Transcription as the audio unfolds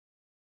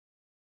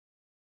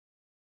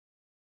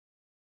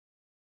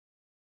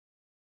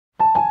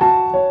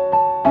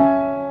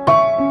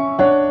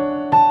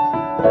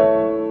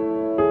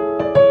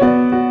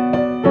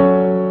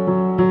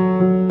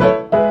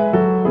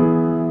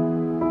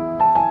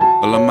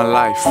All of my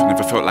life,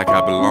 never felt like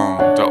I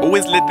belonged. I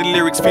always let the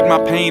lyrics feed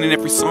my pain in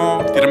every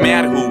song. Didn't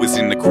matter who was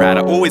in the crowd,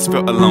 I always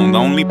felt alone. The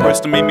only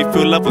person that made me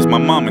feel love was my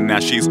mom, and now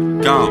she's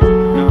gone.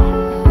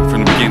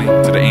 From the beginning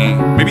to the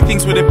end, maybe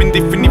things would have been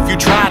different if you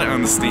tried to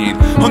understand.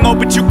 Oh no,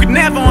 but you could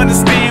never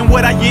understand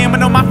what I am. I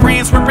know my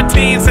friends would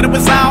pretend, said it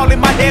was all in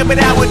my head, but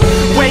I would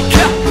wake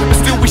up, but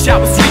still wish I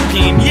was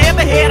sleeping. You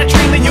ever had a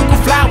dream that you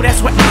could fly? Well,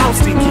 that's what I was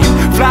thinking.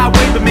 Fly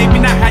away, but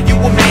maybe not how you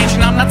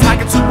imagine. I'm not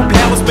talking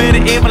superpowers, but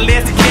an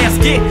everlasting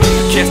casket.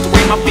 Cast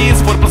away my fears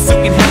for the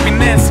pursuit and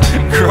happiness.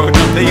 Growing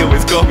up, they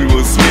always called me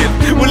Will Smith.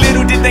 Well,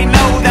 little did they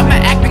know that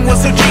my acting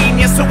was so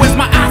genius. So where's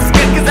my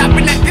Oscar? Cause I've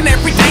been acting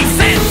every day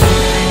since.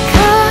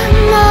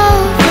 Come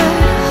over,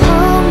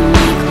 hold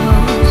me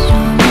close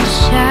from the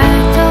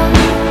shadows,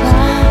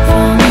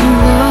 from the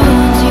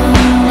words you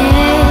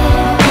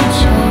never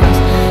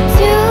chose.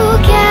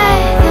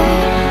 Together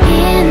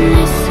in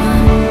the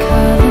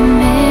sun-covered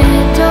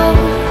meadow,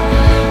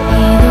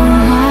 be the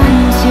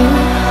one to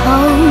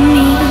hold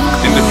me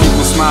close. And the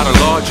people smile the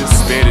largest,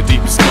 bear the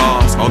deepest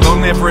scars. Although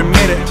never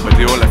admit it, but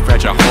they all have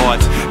fragile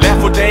hearts.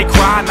 Laugh all day,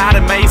 cry, not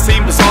it may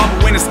seem bizarre,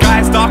 but when the sky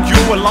is dark,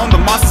 you're alone. The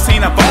monster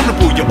seen how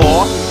vulnerable you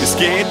are. You're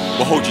scared?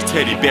 Well, hold your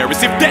teddy bear.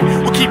 As if that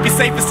will keep you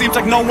safe. It seems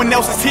like no one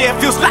else is here.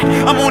 Feels like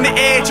I'm on the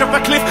edge of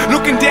a cliff,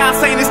 looking down,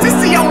 saying, is this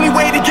the only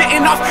way to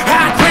getting off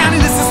high ground?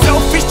 And this is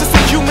selfish to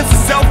say humans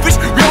are selfish.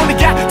 We only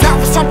got time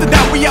for something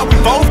that we are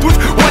involved with.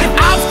 What if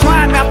I was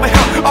crying out for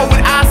help? Or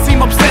would I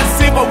seem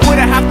obsessive? Or would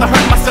I have to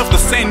hurt myself to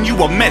send you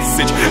a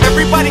message?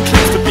 Everybody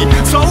claims to be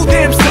so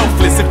damn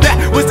selfless. If that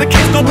was the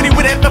case, nobody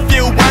would ever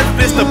feel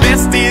worthless. The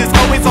best is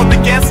always on the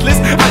guest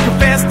list. I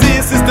confess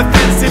this is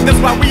defensive, that's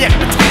why we act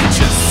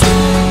pretentious.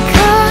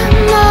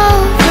 Come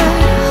over,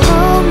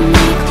 hold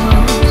me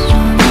close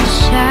from the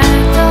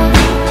shadows,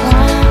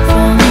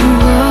 from the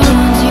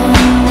words you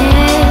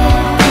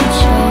never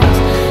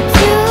chose.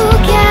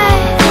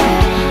 Together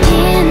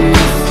in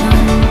the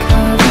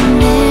sun-covered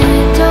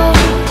meadow,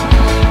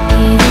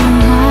 be the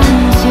one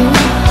to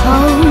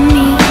hold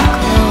me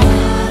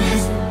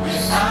close.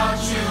 Without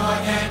you I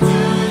can't do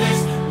this.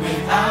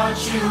 Without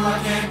you I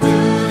can't do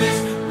this.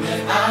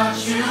 Without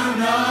you,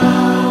 no.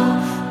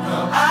 No,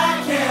 I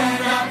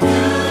cannot do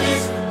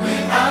this.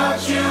 Without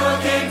you I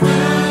can't do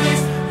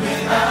this.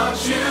 Without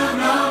you,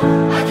 no.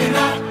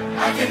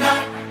 I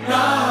cannot,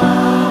 no.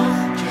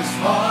 Just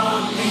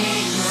hold me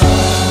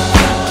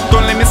close.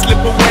 Don't let me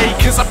slip away,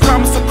 cause I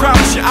promise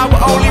you I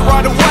will only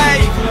run away.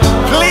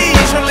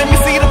 Please, don't let me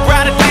see the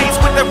brighter days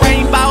with the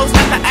rainbows,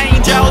 let the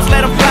angels,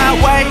 let them fly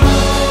away.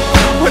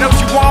 What else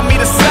you want me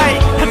to say?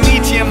 I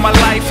need you in my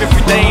life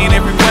every day and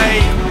every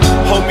way.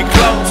 Hold me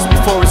close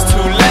before it's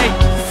too late,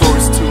 before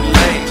it's too late.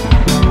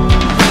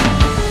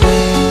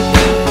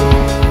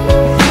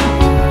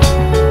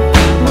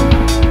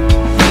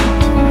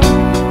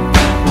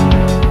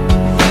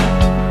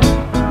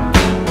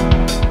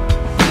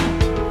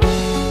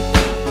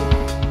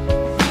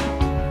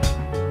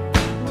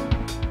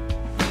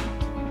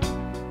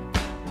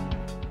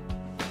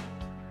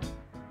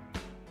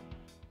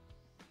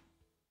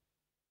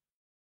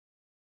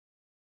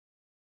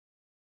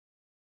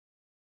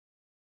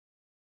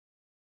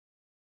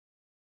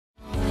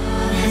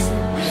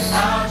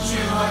 Without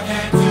you I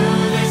can't do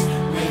this.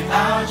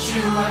 Without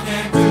you I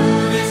can't do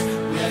this.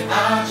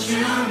 Without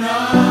you, no.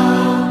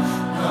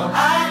 No,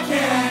 I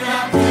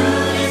cannot do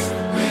this.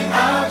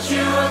 Without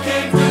you I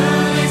can't do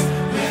this.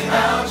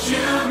 Without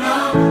you, no.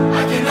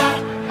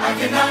 I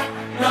cannot,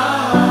 no.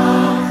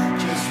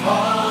 Just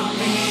hold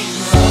me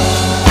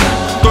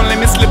close. Don't let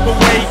me slip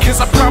away, cause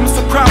I promise